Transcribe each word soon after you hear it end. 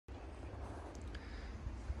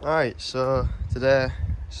Alright, so today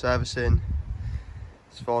servicing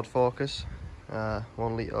this Ford Focus,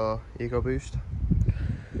 1 litre EcoBoost,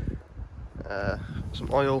 some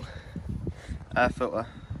oil, air filter,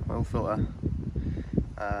 oil filter,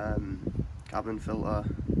 cabin filter,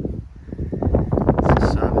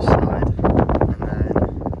 the service side, and then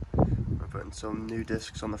I'm putting some new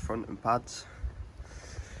discs on the front and pads.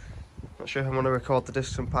 Not sure if I'm going to record the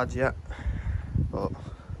discs and pads yet, but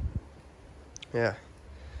yeah.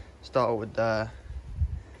 Start with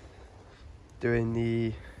doing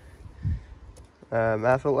the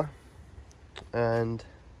air filter, and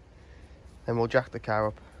then we'll jack the car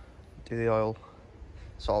up, do the oil,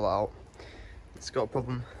 sort that out. It's got a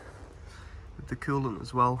problem with the coolant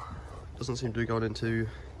as well. Doesn't seem to be going into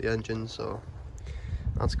the engine, so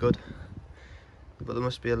that's good. But there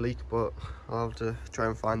must be a leak, but I'll have to try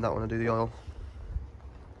and find that when I do the oil.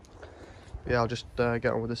 Yeah, I'll just get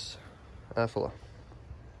on with this air filter.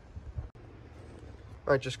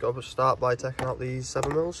 I just got to start by taking out these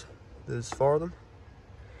 7mm. There's 4 of them.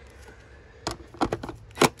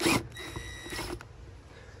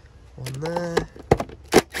 One there.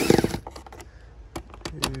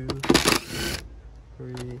 2,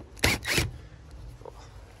 3, 4.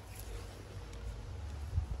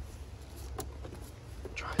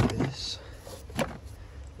 Try this.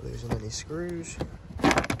 Losing any screws.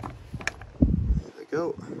 There we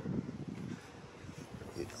go.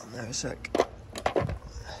 You down there a sec.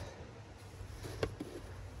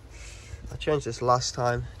 I changed this last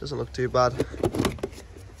time, it doesn't look too bad.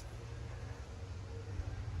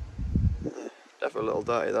 Definitely a little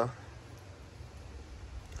dirty though.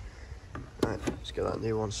 Right, let's get that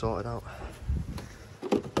new one sorted out.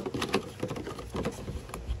 Oh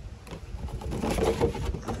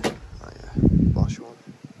yeah, Bosch one.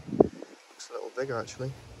 Looks a little bigger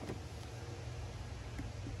actually.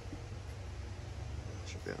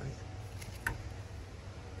 Should be alright.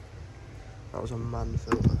 That was a man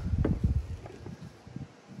filter.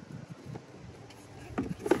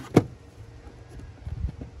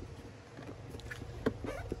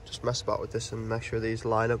 Just mess about with this and make sure these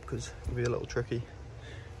line up because it'll be a little tricky.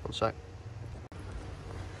 One sec.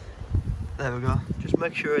 There we go. Just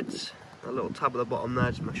make sure it's a little tab at the bottom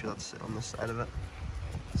there, just make sure that's on the side of it.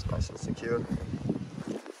 It's nice and secure.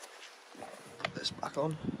 Put this back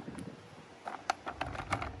on.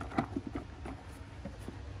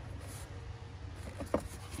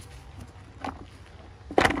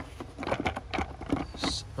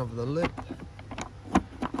 Over the lip.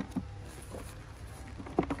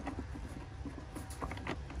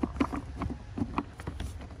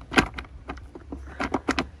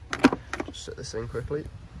 Just set this in quickly.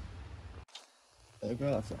 There we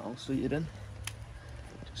go, that's it all seated in.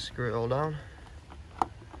 Just screw it all down.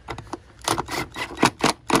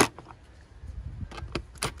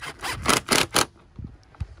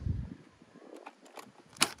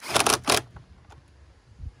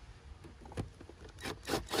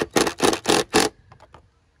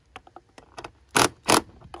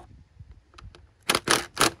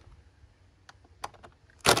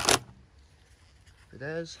 It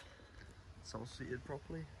is. It's all seated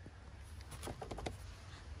properly.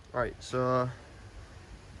 Right, so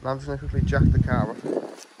now I'm just going to quickly jack the car up.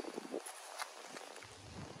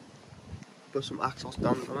 Put some axle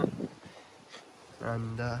stands on it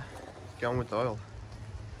and get on with the oil.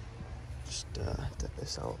 Just take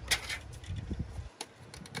this out.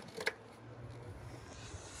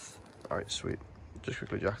 Alright, sweet. Just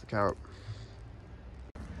quickly jack the car up.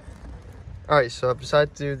 Alright, so I've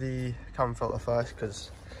decided to do the cabin filter first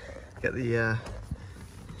because get the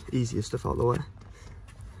easier stuff out of the way.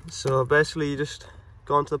 So basically you just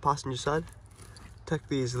go onto the passenger side, take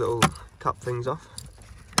these little cap things off,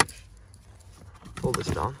 pull this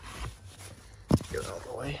down, get it out of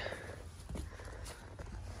the way,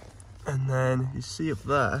 and then you see up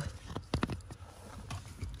there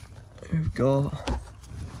we've got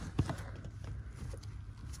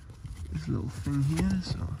this little thing here,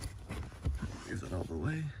 so move that out of the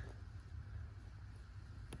way.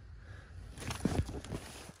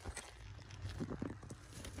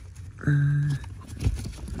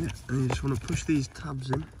 Yeah, and you just want to push these tabs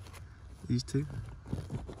in, these two,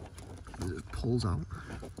 and it pulls out.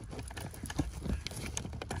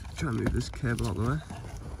 Try and move this cable out of the way.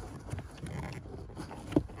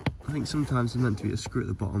 I think sometimes there's meant to be a screw at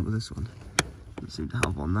the bottom, but this one doesn't seem to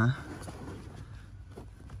have one there.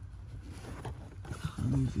 I'll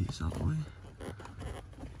move these out of the way.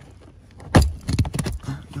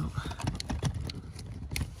 There we go.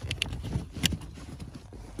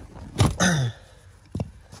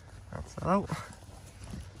 That's that out.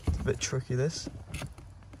 It's a bit tricky this.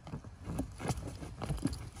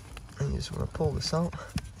 just want to pull this out.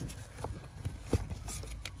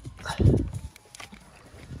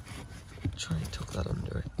 Try and tuck that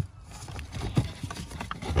under it.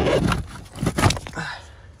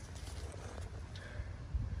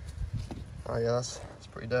 Oh yeah, that's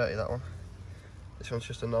pretty dirty, that one. This one's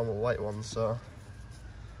just a normal white one, so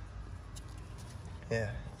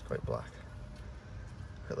yeah, it's quite black.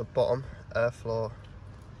 At the bottom, airflow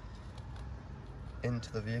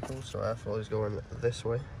into the vehicle, so airflow is going this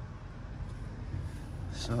way.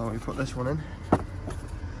 So we put this one in.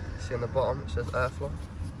 See on the bottom it says airflow.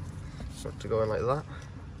 So to go in like that.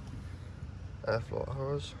 Airflow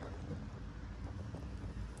hose.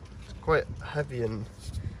 It's quite heavy and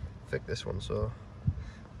thick, this one, so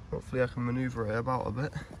hopefully I can manoeuvre it about a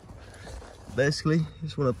bit. Basically, you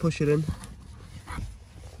just want to push it in,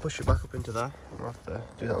 push it back up into there. I'll have to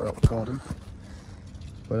do that without recording.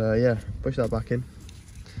 But yeah, push that back in,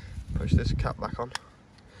 push this cap back on,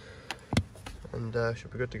 and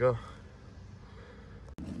should be good to go.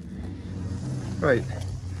 Right,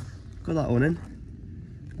 got that one in.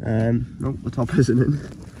 Nope, the top isn't in,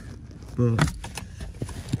 but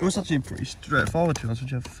it was actually pretty straightforward to be honest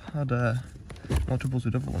with you. I've had more troubles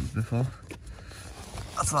with other ones before.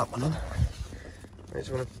 That's that one in. I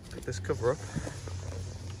just want to pick this cover up.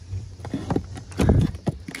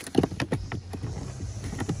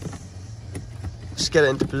 Just get it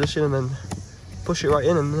into position and then push it right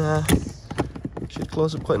in, and it should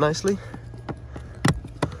close up quite nicely.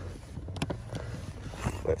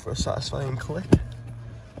 Wait for a satisfying click.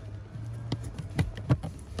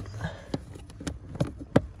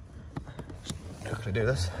 Quickly do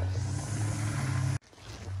this.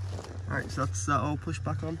 Alright, so that's that all pushed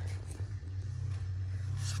back on.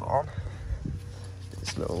 Spot on.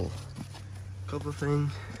 This little cover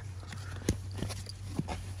thing.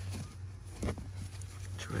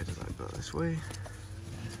 Which way does that go? This way.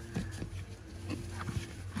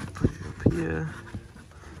 Put it up here.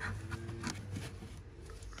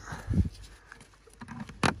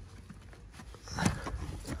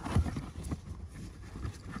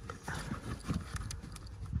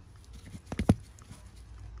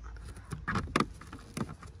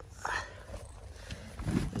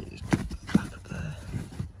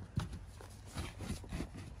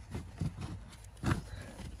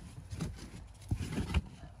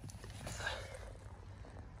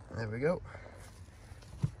 There we go.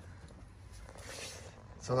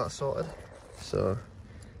 So that's sorted. So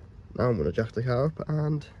now I'm going to jack the car up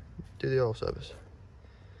and do the oil service.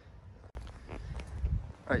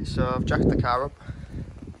 Right, so I've jacked the car up,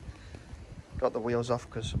 got the wheels off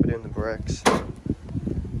because we're doing the brakes.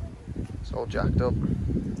 It's all jacked up.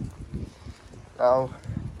 Now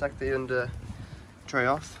take the under tray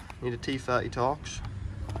off. Need a T30 Torx.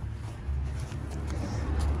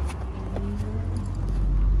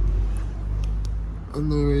 And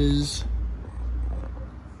there is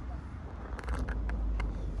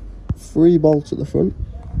 3 bolts at the front.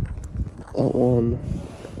 That one,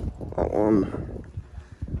 that one,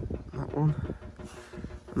 that one.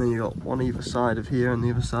 And then you got one either side of here and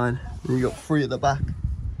the other side. And then you got 3 at the back.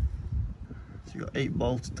 So you got 8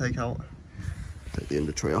 bolts to take out. Take the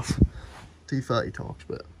under tray off. T30 Torx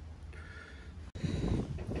bit.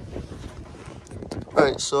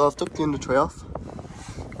 Right, so I've took the under tray off,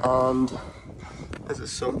 and there's a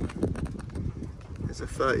sump. There's a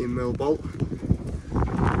 13mm bolt.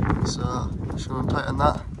 So I'm just going to tighten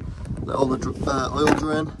that, let all the oil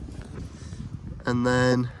drain, and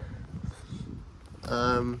then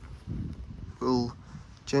we'll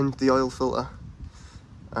change the oil filter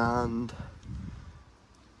and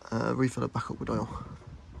refill it back up with oil.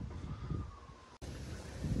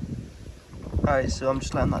 Alright, so I'm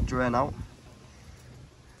just letting that drain out.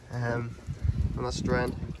 When that's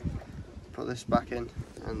drained, put this back in,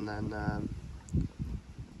 and then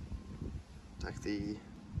take the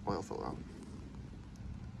oil filter out.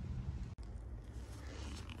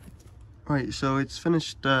 Right, so it's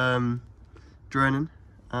finished draining,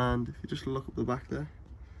 and if you just look up the back there,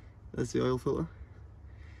 there's the oil filter.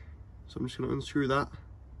 So I'm just going to unscrew that,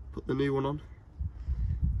 put the new one on.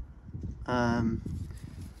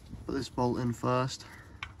 Put this bolt in first.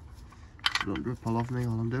 Don't rip all off me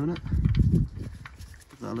while I'm doing it.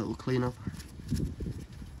 Give that a little clean up,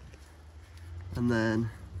 and then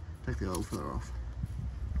take the oil filter off.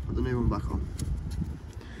 Put the new one back on.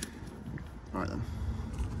 Alright then.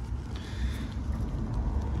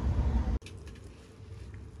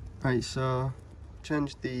 Right, so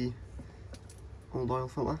change the old oil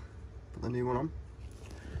filter, put the new one on.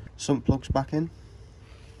 Sump plugs back in.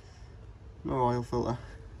 No oil filter.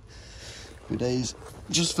 Good days.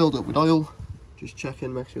 Just filled up with oil. Just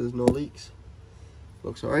checking, make sure there's no leaks.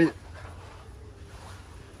 Looks alright.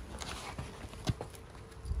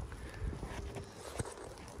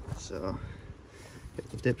 So get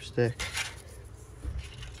the dipstick.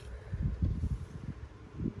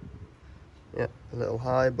 Yeah, a little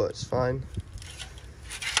high, but it's fine.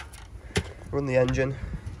 Run the engine,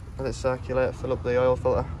 let it circulate, fill up the oil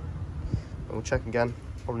filter, and we'll check again.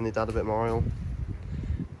 Probably need to add a bit more oil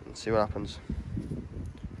and see what happens.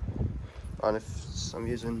 And if I'm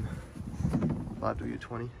using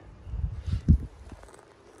 5W20.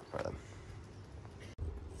 Right then.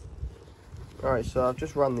 Alright, so I've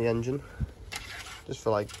just ran the engine just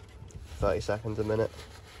for like 30 seconds, a minute.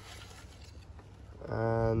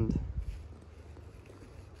 And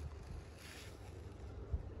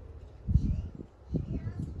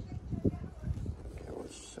okay, 1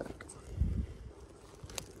 sec.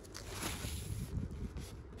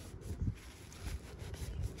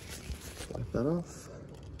 Wipe that off.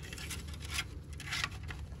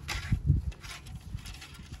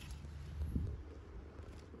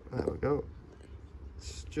 There we go.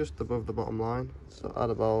 It's just above the bottom line, so add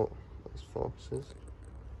about, let's focuses.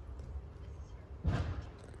 There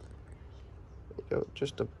you go,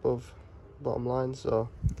 just above bottom line, so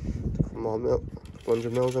put more milk,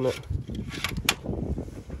 100 mils in it.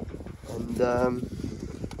 And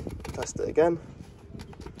test it again,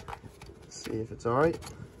 see if it's alright,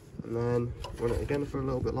 and then run it again for a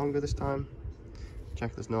little bit longer this time,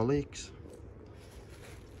 check there's no leaks,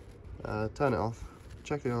 turn it off,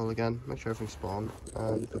 check the oil again, make sure everything's spot on,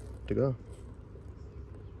 and good to go.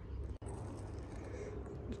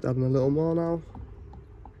 Just adding a little more now.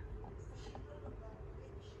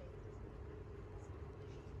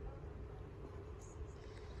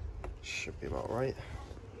 Should be about right.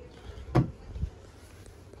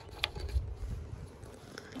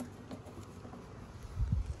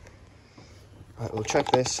 Right, we'll check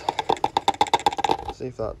this, see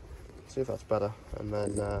if that's better, and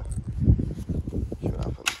then see what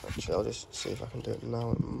happens. Actually, I'll just see if I can do it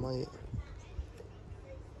now. It might.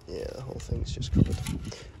 Yeah, the whole thing's just covered.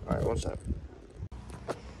 Alright, 1 sec.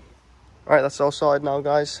 Alright, that's all sorted now,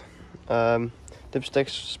 guys.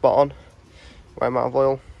 Dipstick's spot on. Right amount of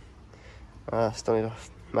oil. Still need to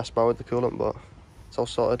mess about with the coolant, but it's all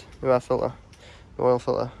sorted. New air filter, new oil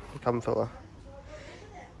filter, new cabin filter.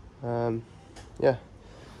 Yeah.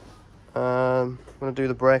 I'm gonna do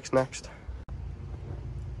the brakes next.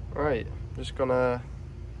 Right, just gonna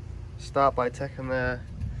start by taking the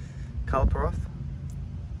caliper off.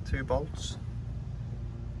 2 bolts.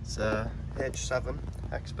 It's a H7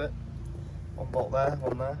 hex bit. 1 bolt there,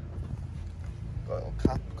 1 there. Got little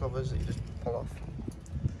cap covers that you just pull off.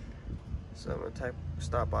 So I'm gonna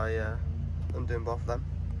start by undoing both of them,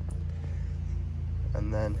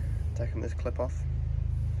 and then taking this clip off,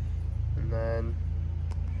 and then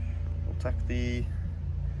we'll take the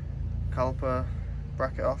caliper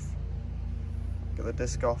bracket off, get the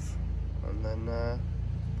disc off, and then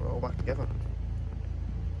put it all back together.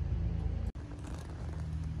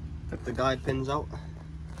 Take the guide pins out,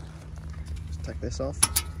 just take this off,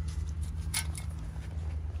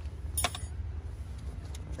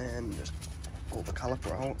 and just pull the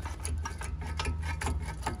caliper out.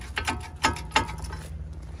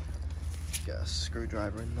 Get a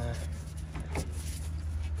screwdriver in there.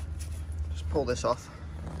 Just pull this off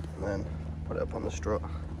and then put it up on the strut.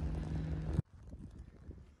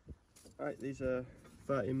 Alright, these are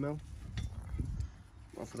 13mm.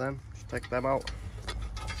 Both of them, just take them out.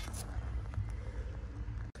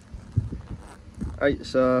 Alright,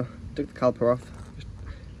 so took the caliper off, just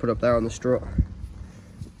put it up there on the strut.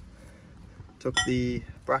 Took the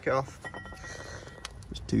bracket off.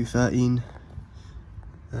 There's 2 13mm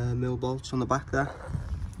bolts on the back there.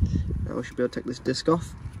 Now we should be able to take this disc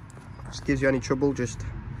off. If it gives you any trouble, just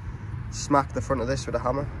smack the front of this with a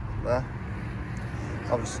hammer there.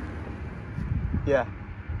 Obviously, yeah.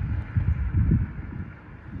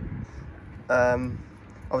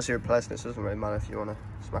 Obviously replacing this doesn't really matter if you want to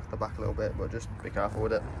smack the back a little bit, but just be careful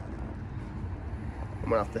with it. I'm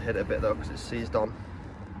gonna have to hit it a bit though because it's seized on.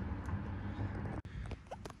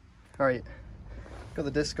 Alright, got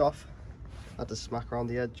the disc off. I had to smack around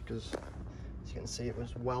the edge because, as you can see, it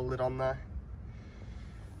was welded on there.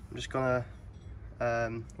 I'm just gonna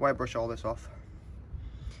wire brush all this off,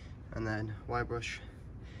 and then wire brush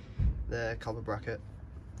the copper bracket,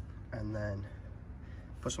 and then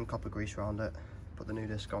put some copper grease around it, put the new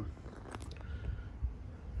disc on.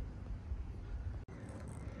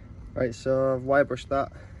 Right, so I've wire brushed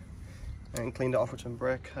that and cleaned it off with some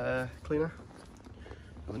brake cleaner.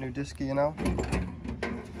 Got the new disc here now.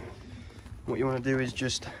 What you want to do is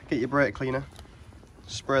just get your brake cleaner,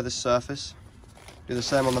 spray this surface, do the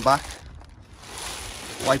same on the back,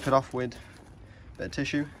 wipe it off with a bit of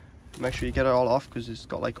tissue, make sure you get it all off because it's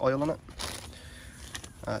got like oil on it,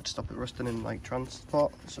 to stop it rusting in like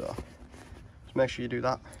transport. So just make sure you do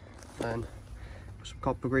that. Then put some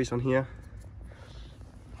copper grease on here.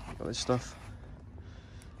 Got this stuff.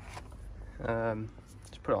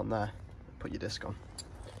 Just put it on there. Put your disc on.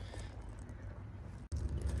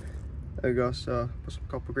 There we go. So put some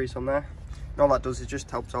copper grease on there. And all that does is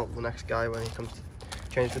just helps out the next guy when he comes to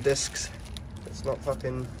change the discs. It's not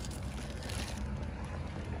fucking.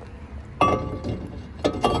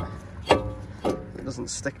 It doesn't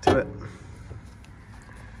stick to it.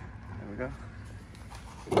 There we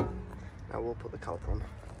go. Now we'll put the caliper on.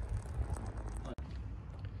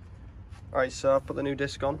 Alright, so I've put the new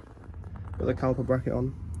disc on, put the caliper bracket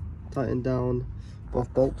on, tighten down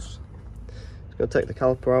both bolts. Just going to take the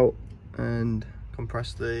caliper out and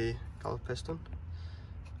compress the caliper piston,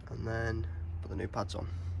 and then put the new pads on.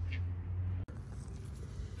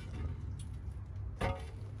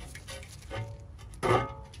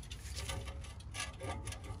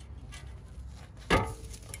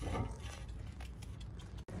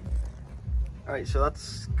 Alright, so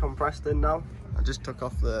that's compressed in now. I just took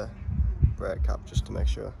off the brake cap just to make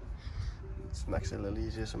sure. It makes it a little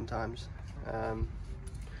easier sometimes. I've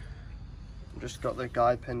just got the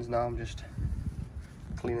guide pins now. I'm just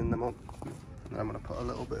cleaning them up, and I'm going to put a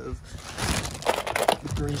little bit of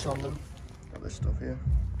grease on them. Got this stuff here.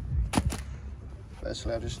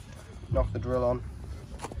 Basically, I just knock the drill on,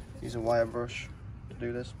 use a wire brush to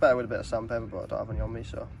do this. Better with a bit of sandpaper, but I don't have any on me,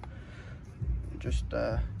 so just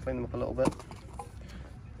clean them up a little bit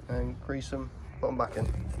and grease them, put them back in.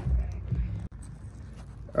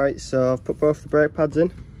 Alright, so I've put both the brake pads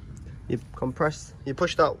in. You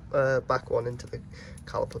push that back one into the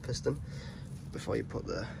caliper piston before you put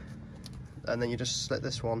the, and then you just slit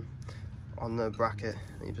this one on the bracket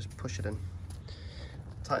and you just push it in.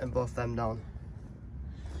 Tighten both them down.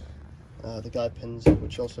 The guide pins,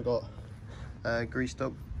 which also got greased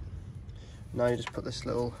up. Now you just put this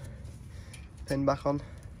little pin back on.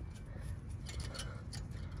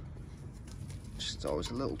 It's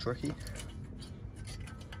always a little tricky.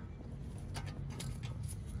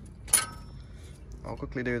 I'll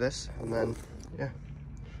quickly do this, and then yeah,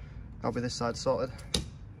 I'll be this side sorted.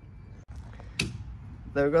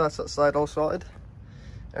 There we go, that's that side all sorted.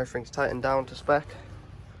 Everything's tightened down to spec.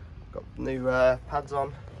 Got new pads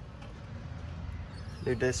on,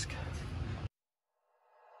 new disc.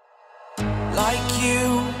 Like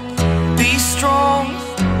you, be strong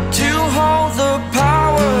to hold the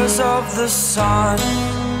powers of the sun.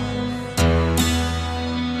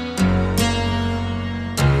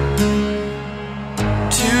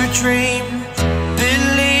 To dream,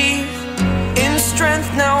 believe in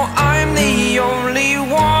strength. Now I'm the only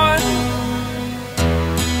one,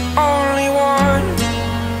 only one.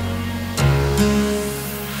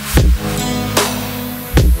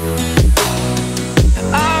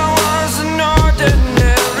 I was an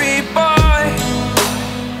ordinary boy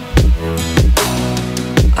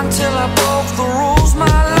until I broke the rules, my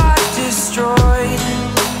life destroyed.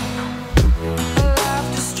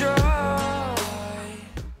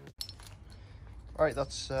 Alright,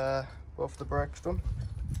 that's both the brakes done.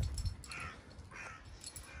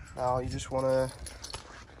 Now you just want to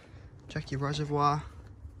check your reservoir.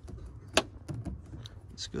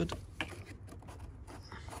 It's good. Put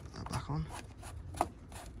that back on.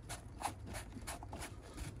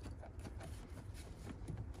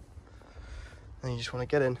 Then you just want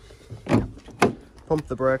to get in, pump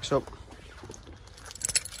the brakes up.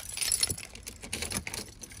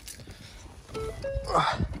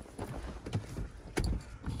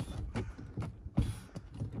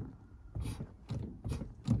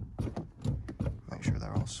 Make sure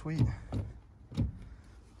they're all sweet.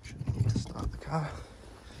 Shouldn't need to start the car.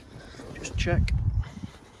 Just check.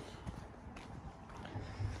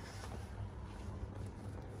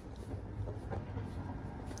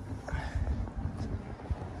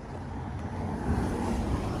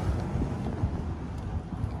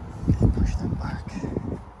 Push them back.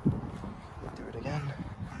 Do it again.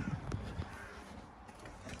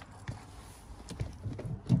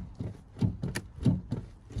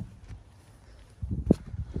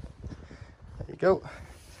 There you go.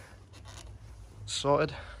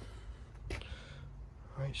 Sorted.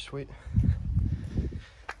 Right, sweet.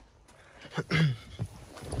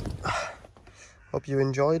 Hope you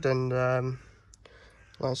enjoyed and learned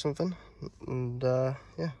something. And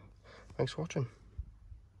yeah, thanks for watching.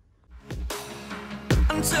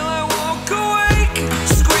 Until I walk awake,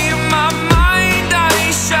 scream my mind,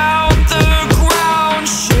 I shout.